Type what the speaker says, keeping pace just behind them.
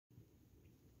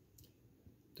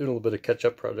doing a little bit of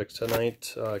catch-up projects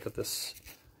tonight. I got these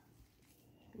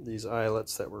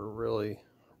eyelets that were really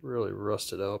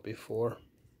rusted out before,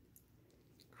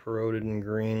 corroded and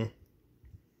green,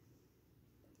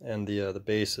 and the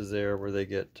base is there where they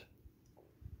get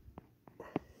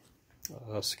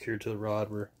secured to the rod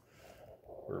were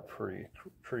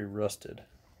pretty rusted.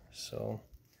 So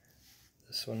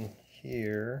this one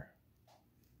here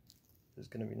is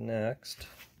going to be next.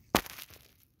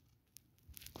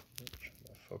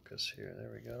 Focus here,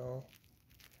 there we go.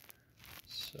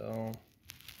 So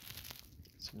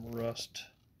some rust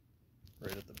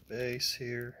right at the base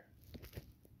here.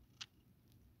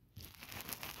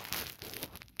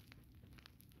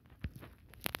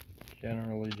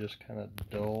 Generally just kind of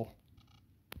dull.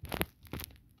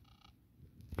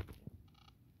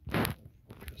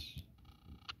 Focus.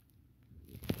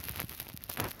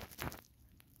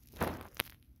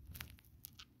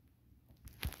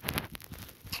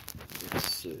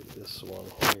 Let's see this one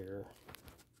here.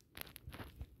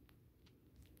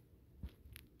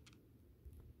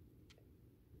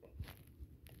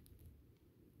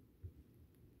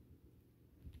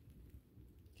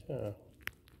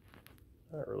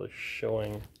 Not really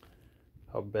showing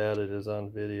how bad it is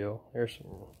on video. Here's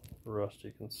some rust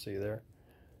you can see there.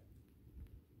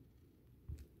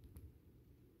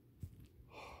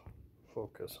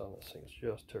 Focus on this thing is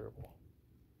just terrible.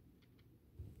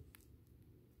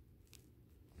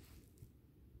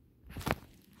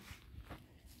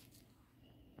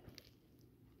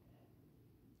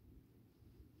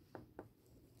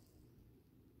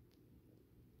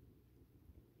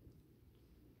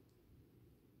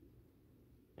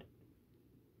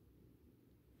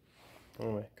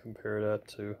 Anyway, compare that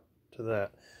to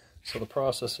that. So the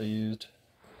process I used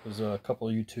was a couple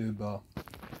of YouTube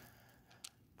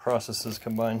processes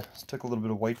combined. Just took a little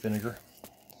bit of white vinegar,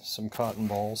 some cotton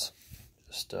balls,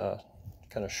 just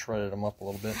kind of shredded them up a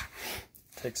little bit.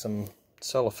 Take some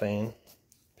cellophane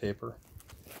paper.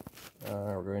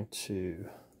 We're going to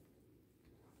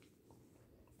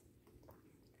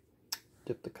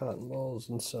dip the cotton balls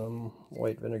in some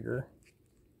white vinegar.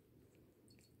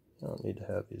 I don't need to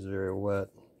have these very wet.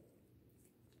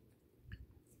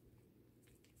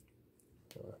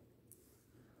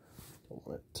 Don't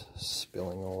want it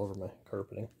spilling all over my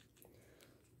carpeting.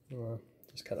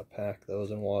 Just kind of pack those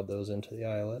and wad those into the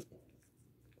eyelet,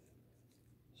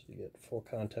 so you get full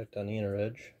contact on the inner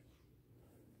edge.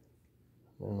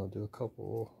 And I'll do a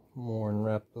couple more and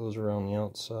wrap those around the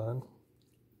outside.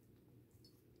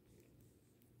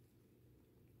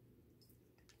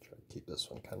 Keep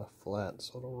this one kind of flat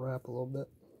so it'll wrap a little bit.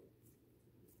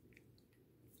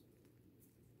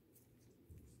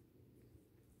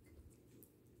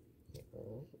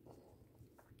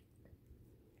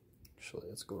 Actually,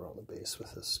 let's go around the base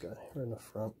with this guy right in the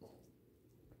front.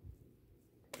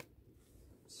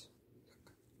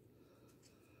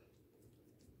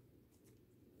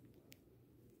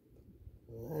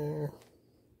 There.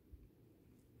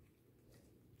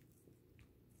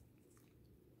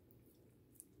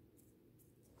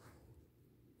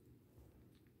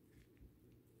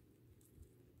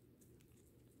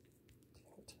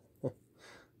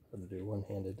 Hard to do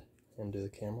one-handed and do the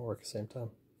camera work at the same time.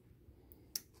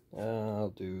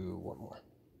 I'll do one more.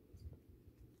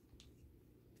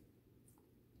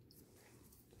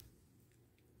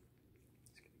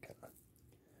 Just kind of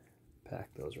pack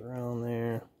those around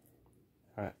there.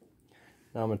 Alright,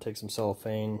 now I'm going to take some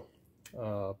cellophane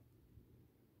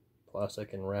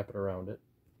plastic and wrap it around it.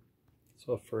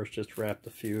 So first just wrapped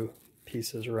a few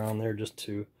pieces around there just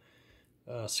to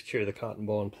secure the cotton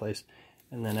ball in place.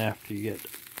 And then after you get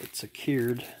it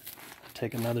secured,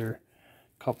 take another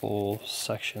couple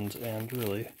sections and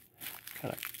really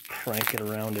kind of crank it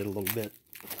around it a little bit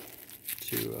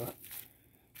to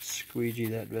squeegee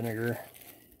that vinegar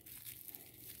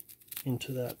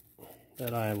into that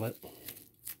eyelet.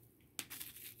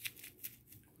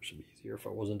 Which would be easier if I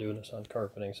wasn't doing this on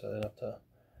carpeting, so I didn't have to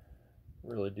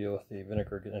really deal with the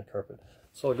vinegar getting in carpet.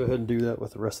 So I'll go ahead and do that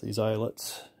with the rest of these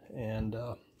eyelets and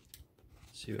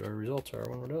see what our results are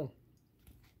when we're done.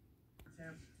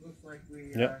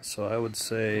 Yep, so I would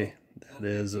say that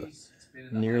is a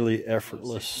nearly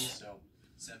effortless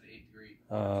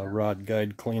rod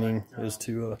guide cleaning, is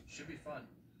to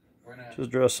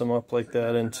just dress them up like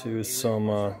that into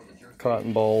some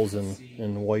cotton balls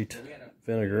and white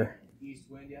vinegar.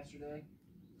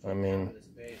 I mean,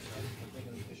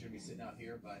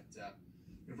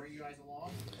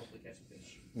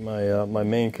 my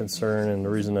main concern and the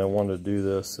reason I wanted to do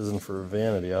this isn't for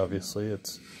vanity, obviously.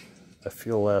 I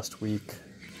feel last week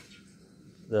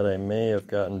that I may have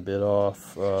gotten bit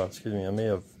off, I may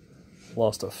have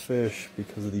lost a fish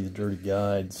because of these dirty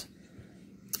guides.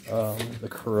 The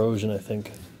corrosion, I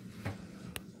think,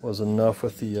 was enough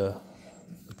with the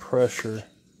pressure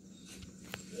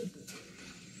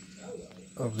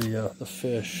of the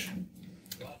fish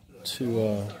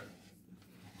to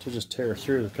just tear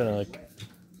through, kind of like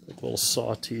little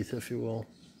saw teeth, if you will.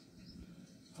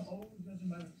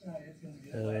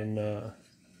 And I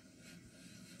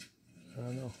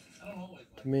don't know.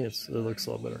 To me, it looks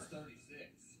a lot better.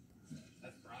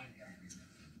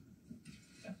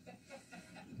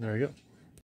 There you go.